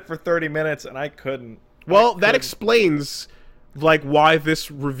skimmed it for 30 minutes and I couldn't. Well, that explains like why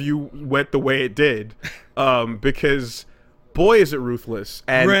this review went the way it did. Because boy is it ruthless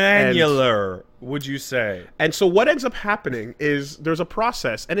and granular, would you say? And so what ends up happening is there's a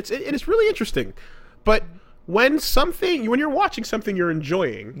process, and it's really interesting. But when you're watching something you're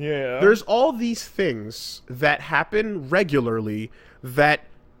enjoying, there's all these things that happen regularly that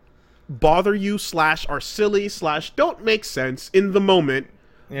bother you / are silly / don't make sense in the moment.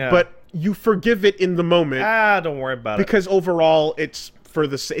 Yeah. But you forgive it in the moment. Don't worry about it. Because overall, it's for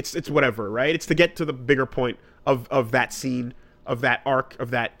it's whatever, right? It's to get to the bigger point of that scene, of that arc,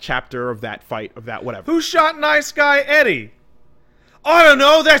 of that chapter, of that fight, of that whatever. Who shot Nice Guy Eddie? I don't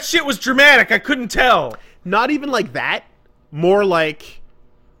know. That shit was dramatic. I couldn't tell. Not even like that. More like,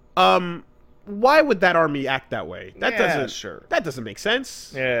 why would that army act that way? That doesn't make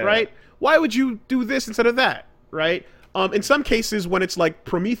sense. Yeah. Right? Why would you do this instead of that? Right? In some cases, when it's like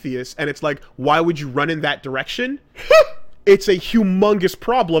Prometheus, and it's like, why would you run in that direction? It's a humongous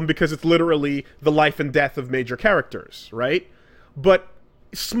problem because it's literally the life and death of major characters, right? But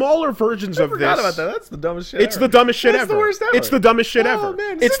smaller versions of this... I forgot about that. That's the dumbest shit It's the dumbest shit ever. That's the worst ever. It's the dumbest shit ever. Oh,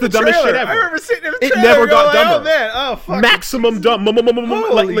 man. It's the dumbest shit ever. I remember sitting in the trailer. It never got dumber. Oh, man. Oh, fuck. Maximum dumb.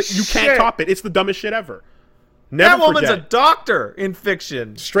 Like, you can't top it. It's the dumbest shit ever. Never that woman's a doctor in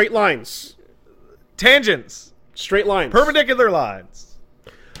fiction. Straight lines. Tangents. Straight lines. Perpendicular lines.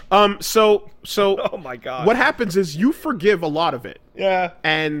 So oh my god. What happens is you forgive a lot of it. Yeah.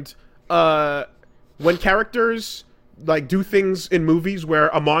 And when characters like do things in movies where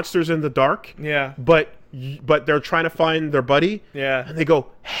a monster's in the dark, but they're trying to find their buddy, and they go,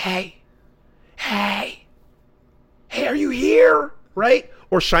 hey, are you here? Right?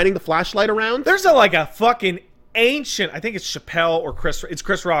 Or shining the flashlight around. There's a fucking ancient, I think it's Chappelle or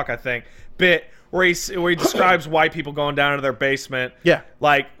Chris Rock, I think, bit where he describes white people going down into their basement,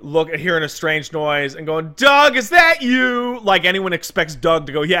 like hearing a strange noise and going, Doug, is that you? Like anyone expects Doug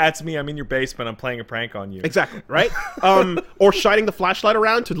to go, yeah, it's me. I'm in your basement. I'm playing a prank on you. Exactly, right? Or shining the flashlight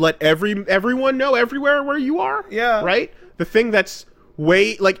around to let everyone know everywhere where you are. Yeah, right. The thing that's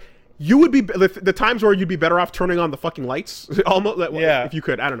way like. You would be the times where you'd be better off turning on the fucking lights, almost. If you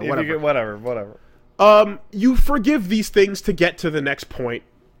could, I don't know, whatever. You forgive these things to get to the next point,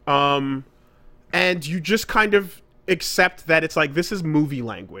 and you just kind of accept that it's like this is movie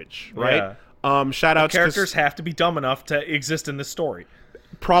language, right? Shout out. Characters have to be dumb enough to exist in this story.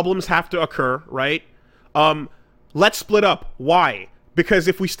 Problems have to occur, right? Let's split up. Why? Because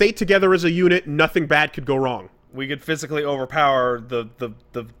if we stayed together as a unit, nothing bad could go wrong. We could physically overpower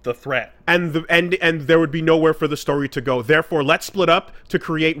the threat, and there would be nowhere for the story to go. Therefore, let's split up to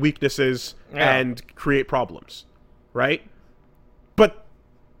create weaknesses and create problems, right? But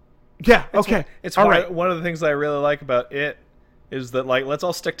it's all right. One of the things that I really like about it is that let's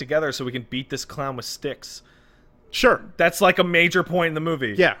all stick together so we can beat this clown with sticks. Sure, that's like a major point in the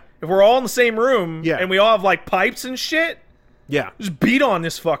movie. Yeah, if we're all in the same room, and we all have pipes and shit, just beat on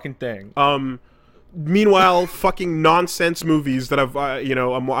this fucking thing. Meanwhile, fucking nonsense movies that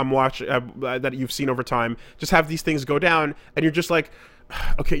I'm watching that you've seen over time just have these things go down, and you're just like,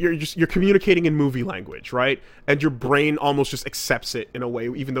 okay, you're communicating in movie language, right? And your brain almost just accepts it in a way,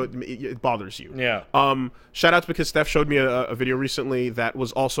 even though it bothers you. Yeah. Shout outs because Steph showed me a video recently that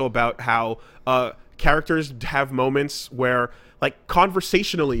was also about how characters have moments where, like,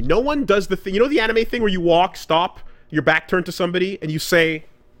 conversationally, no one does the thing. You know the anime thing where you walk, stop, your back turned to somebody, and you say,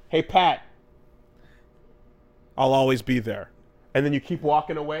 "Hey, Pat, I'll always be there," and then you keep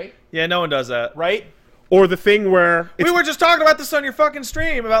walking away. Yeah, no one does that. Right? Or the thing where we were just talking about this on your fucking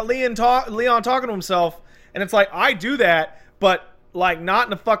stream about Leon talking to himself, and it's like, I do that, but like not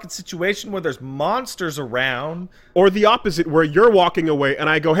in a fucking situation where there's monsters around. Or the opposite, where you're walking away and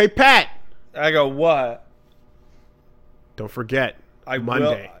I go, "Hey, Pat." I go, "What?" Don't forget, I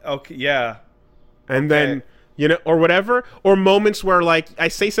Monday. Will. Okay, yeah. And then, or whatever. Or moments where, like, I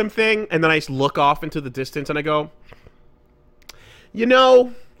say something and then I look off into the distance and I go,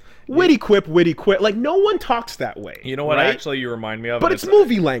 witty quip. Like, no one talks that way. You know what, right? actually, you remind me of? But it's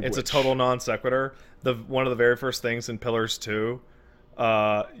movie language. It's a total non sequitur. One of the very first things in Pillars 2,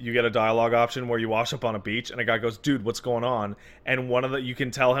 you get a dialogue option where you wash up on a beach, and a guy goes, "Dude, what's going on?" And you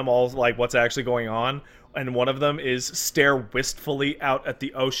can tell him all, like, what's actually going on. And one of them is stare wistfully out at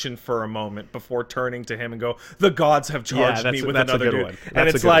the ocean for a moment before turning to him and go, "The gods have charged me with another dude." And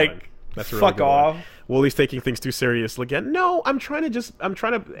it's like, that's a really fuck off. Woolie's taking things too seriously again. No, I'm trying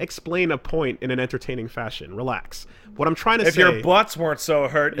to explain a point in an entertaining fashion. Relax. What I'm trying to say... If your butts weren't so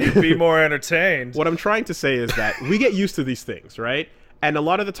hurt, you'd be more entertained. What I'm trying to say is that we get used to these things, right? And a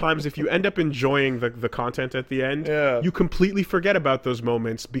lot of the times, if you end up enjoying the content at the end, you completely forget about those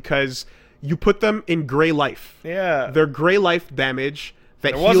moments because you put them in gray life. Yeah. They're gray life damage.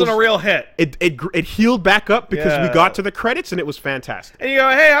 That wasn't a real hit. It healed back up because we got to the credits and it was fantastic. And you go,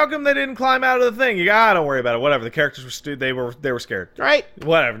 "Hey, how come they didn't climb out of the thing?" You go, "Don't worry about it. Whatever. The characters were they were scared, right?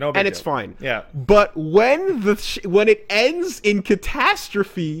 Whatever. No big and deal. It's fine. Yeah. But when it ends in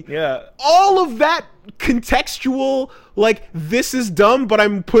catastrophe, yeah, all of that contextual, like, this is dumb, but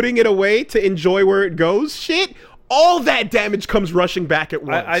I'm putting it away to enjoy where it goes. Shit, all that damage comes rushing back at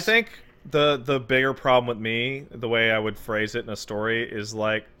once. I think. The bigger problem with me, the way I would phrase it in a story, is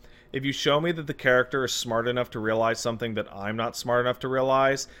like, if you show me that the character is smart enough to realize something that I'm not smart enough to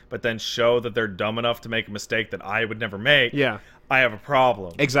realize, but then show that they're dumb enough to make a mistake that I would never make, I have a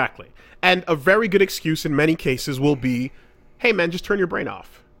problem. Exactly. And a very good excuse in many cases will be, "Hey man, just turn your brain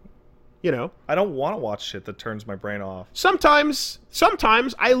off." I don't want to watch shit that turns my brain off. Sometimes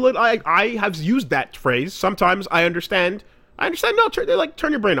I have used that phrase. Sometimes I understand. No,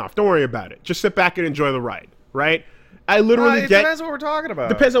 turn your brain off. Don't worry about it. Just sit back and enjoy the ride, right? I literally it depends what we're talking about.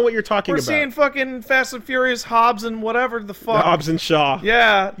 Depends on what you're talking about. We're seeing fucking Fast and Furious Hobbs and whatever the fuck. Hobbs and Shaw.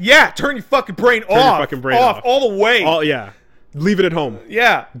 Yeah. Turn your fucking brain off. Turn your fucking brain off. All the way. Leave it at home.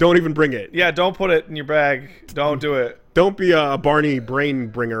 Yeah. Don't even bring it. Yeah, don't put it in your bag. Don't do it. Don't be a Barney brain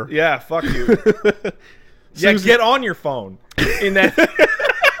bringer. Yeah, fuck you. Yeah, get on your phone. In that...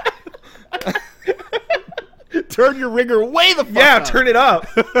 Turn your ringer way the fuck up. Yeah, turn it up.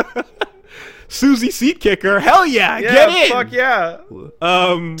 Susie Seat Kicker, hell yeah, get in. Fuck yeah.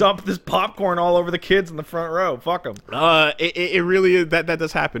 Dump this popcorn all over the kids in the front row. Fuck them. It really is, that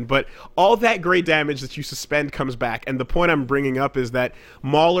does happen. But all that gray damage that you suspend comes back. And the point I'm bringing up is that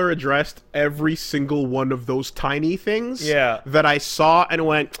Mahler addressed every single one of those tiny things that I saw and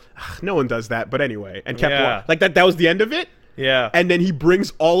went, no one does that. But anyway, and kept like that was the end of it. Yeah. And then he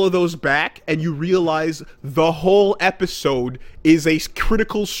brings all of those back, and you realize the whole episode is a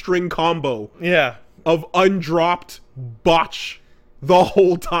critical string combo. Yeah. Of undropped botch the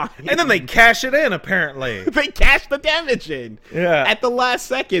whole time. And then they cash it in, apparently. They cash the damage in. Yeah. At the last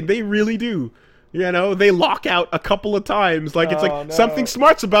second. They really do. They lock out a couple of times. Like, it's like, something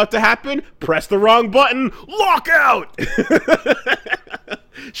smart's about to happen. Press the wrong button. Lock out!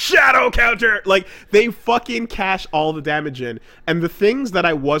 Shadow counter! Like, they fucking cash all the damage in. And the things that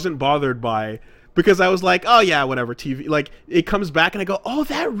I wasn't bothered by, because I was like, oh yeah, whatever, TV. Like, it comes back and I go, oh,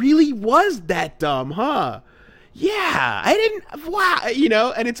 that really was that dumb, huh? Yeah, I didn't,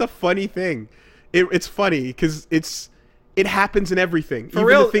 wow, and it's a funny thing. It's funny, because it happens in everything. For even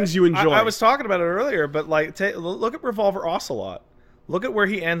real, the things you enjoy. I was talking about it earlier, but like, look at Revolver Ocelot. Look at where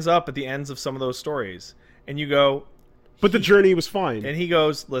he ends up at the ends of some of those stories. And you go... But the journey was fine. And he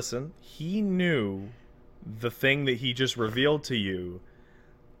goes, listen, he knew the thing that he just revealed to you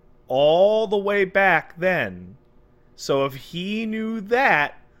all the way back then. So if he knew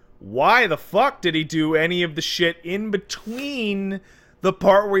that, why the fuck did he do any of the shit in between the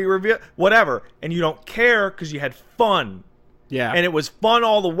part where you reveal... Whatever. And you don't care because you had fun. Yeah. And it was fun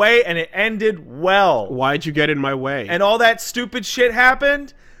all the way, and it ended well. Why'd you get in my way? And all that stupid shit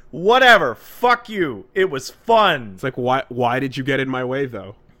happened. Whatever. Fuck you. It was fun. It's like, why did you get in my way,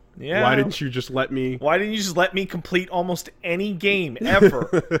 though? Yeah. Why didn't you just let me... Why didn't you just let me complete almost any game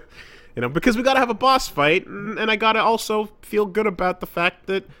ever? Because we gotta have a boss fight, and I gotta also feel good about the fact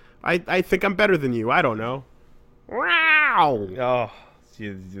that I think I'm better than you. I don't know. Wow. Oh,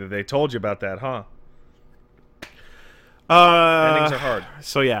 they told you about that, huh? Endings are hard.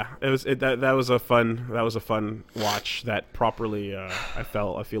 So yeah, that was a fun watch that properly I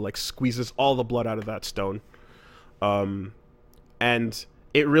feel like squeezes all the blood out of that stone. And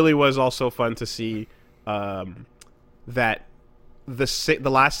it really was also fun to see that the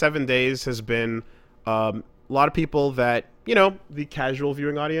last 7 days has been a lot of people that, you know, the casual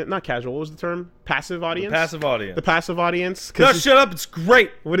viewing audience, not casual, what was the term? Passive audience? The passive audience. The passive audience. No, shut up, it's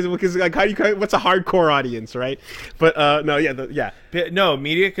great. What is it? Because like, what's a hardcore audience, right? But no, yeah. No,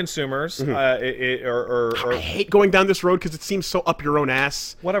 media consumers, I hate going down this road because it seems so up your own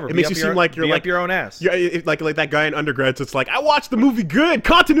ass. Whatever. It makes you seem like you're like up your own ass. Like that guy in undergrads. It's like, I watched the movie good,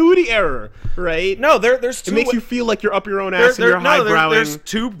 continuity error, right? No, there's two. It makes you feel like you're up your own ass and you're highbrowing there's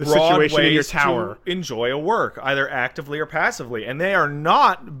two the broad situation ways in your tower. to enjoy a work, either actively or passively, and they are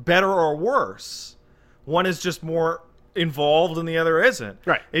not better or worse. One is just more involved and the other isn't.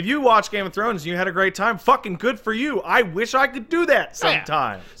 Right. If you watch Game of Thrones and you had a great time, fucking good for you. I wish I could do that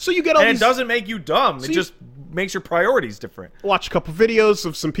sometimes. Yeah. So you get all and these... it doesn't make you dumb. So it just makes your priorities different. Watch a couple videos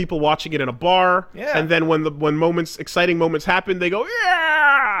of some people watching it in a bar. Yeah. And then when exciting moments happen, they go,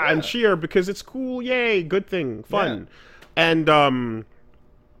 yeah, and cheer because it's cool. Yay. Good thing. Fun. Yeah.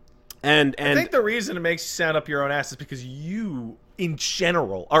 And I think the reason it makes you sound up your own ass is because you, in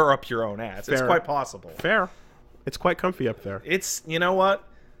general, are up your own ass. Fair. It's quite possible. Fair. It's quite comfy up there. It's, you know what?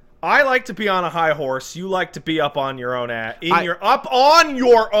 I like to be on a high horse. You like to be up on your own ass. Up on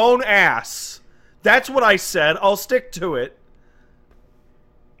your own ass. That's what I said. I'll stick to it.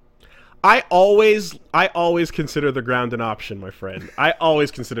 I always consider the ground an option, my friend. I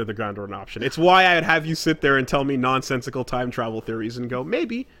always consider the ground an option. It's why I'd have you sit there and tell me nonsensical time travel theories and go,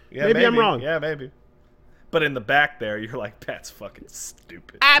 maybe I'm wrong. Yeah, maybe. But in the back there, you're like, that's fucking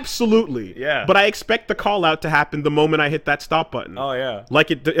stupid. Absolutely. Yeah. But I expect the call out to happen the moment I hit that stop button. Oh yeah.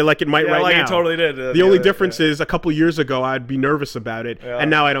 Like it might right like now. It totally did. The only difference is a couple years ago I'd be nervous about it, and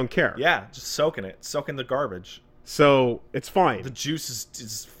now I don't care. Yeah, just soaking the garbage. So it's fine. The juice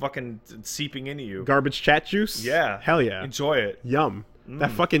is fucking seeping into you. Garbage chat juice? Yeah. Hell yeah. Enjoy it. Yum.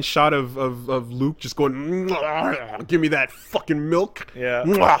 That fucking shot of Luke just going, give me that fucking milk.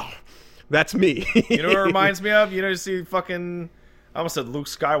 Yeah. That's me. You know what it reminds me of? You know, you see fucking, I almost said Luke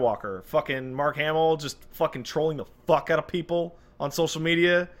Skywalker. Fucking Mark Hamill just fucking trolling the fuck out of people on social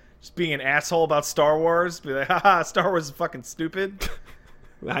media. Just being an asshole about Star Wars. Be like, haha, Star Wars is fucking stupid.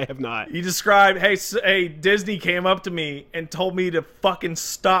 I have not. He described, hey, Disney came up to me and told me to fucking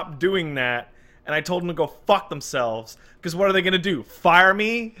stop doing that. And I told them to go fuck themselves. Because what are they going to do? Fire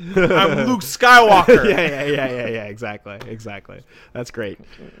me? I'm Luke Skywalker. Yeah. Exactly. That's great.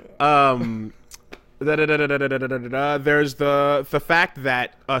 There's the fact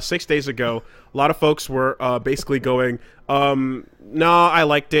that 6 days ago, a lot of folks were basically going, no, I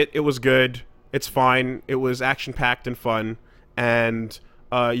liked it. It was good. It's fine. It was action-packed and fun. And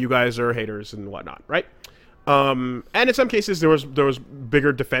you guys are haters and whatnot, right? And in some cases, there was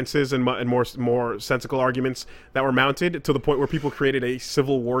bigger defenses and more sensical arguments that were mounted to the point where people created a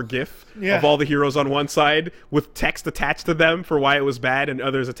Civil War GIF of all the heroes on one side with text attached to them for why it was bad and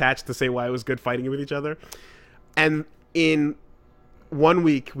others attached to say why it was good fighting with each other. And in 1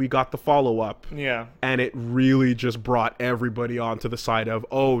 week, we got the follow-up. Yeah. And it really just brought everybody onto the side of,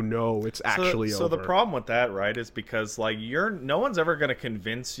 oh no, it's actually over. So the problem with that, right, is because like no one's ever going to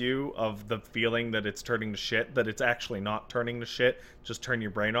convince you of the feeling that it's turning to shit, that it's actually not turning to shit, just turn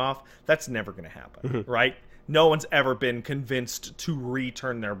your brain off. That's never going to happen, right? No one's ever been convinced to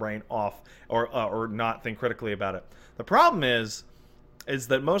return their brain off or not think critically about it. The problem is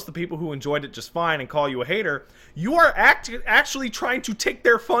that most of the people who enjoyed it just fine and call you a hater, you are actually trying to take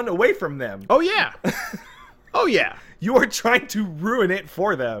their fun away from them. Oh, yeah. Oh, yeah. You are trying to ruin it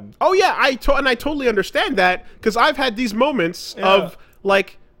for them. Oh, yeah. I totally understand that because I've had these moments of,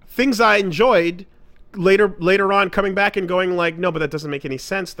 like, things I enjoyed later on coming back and going, like, no, but that doesn't make any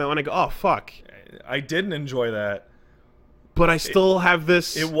sense, though. And I go, oh, fuck. I didn't enjoy that. But I still have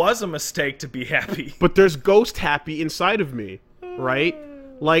this... It was a mistake to be happy. But there's ghost happy inside of me. Right?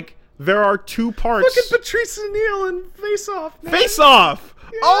 Like, there are two parts. Fucking Patrice O'Neal and Face Off, man. Face Off!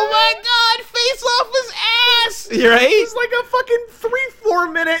 Yeah. Oh my god, Face Off is ass! Right? It's like a fucking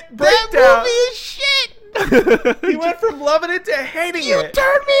 3-4 minute breakdown. That movie is shit! He went from loving it to hating You it.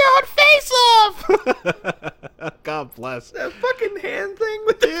 turned me on Face Off. God bless. That fucking hand thing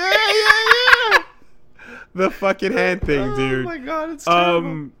with the Yeah. The fucking hand thing, dude. Oh my god, it's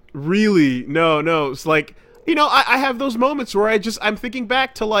terrible. Really, no. It's like, you know, I have those moments where I'm thinking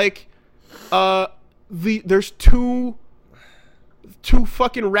back to like, there's two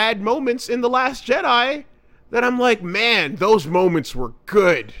fucking rad moments in The Last Jedi that I'm like, man, those moments were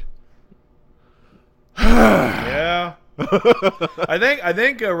good. Yeah. I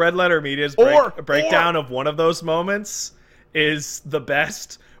think Red Letter Media's breakdown of one of those moments is the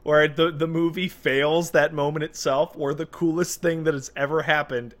best, where the movie fails that moment itself, or the coolest thing that has ever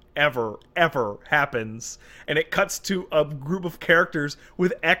happened ever happens, and it cuts to a group of characters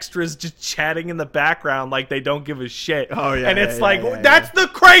with extras just chatting in the background like they don't give a shit. Oh yeah, and it's yeah, that's the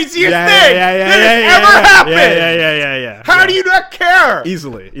craziest thing that has ever happened. Yeah. How do you not care?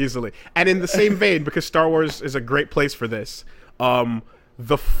 Easily. And in the same vein, because Star Wars is a great place for this, the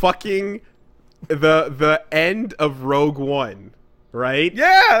end of Rogue One, right?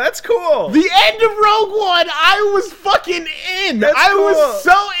 Yeah, that's cool. The end of Rogue One, I was fucking in. I was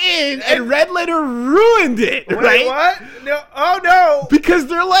so in, and Red Letter ruined it. Wait, right? what? No. Oh no. Because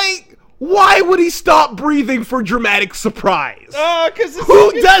they're like, why would he stop breathing for dramatic surprise? Because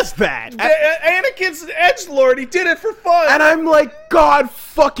Who does that? Anakin's an edgelord. He did it for fun. And I'm like, God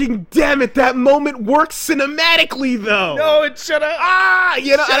fucking damn it, that moment works cinematically though. No, it shut up.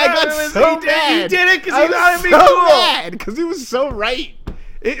 You know, and I got so mad. He did it because he thought it'd be so cool. mad because he was so right.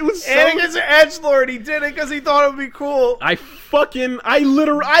 It was so. Anakin's an edgelord. He did it because he thought it would be cool. I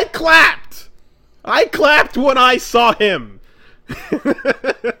clapped. I clapped when I saw him.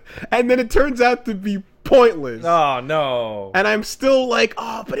 And then it turns out to be pointless. Oh no. And I'm still like,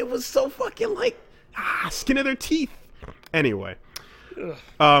 oh, but it was so fucking like, skin of their teeth. Anyway.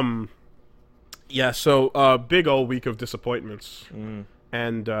 Yeah, so big old week of disappointments.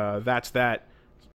 And that's that.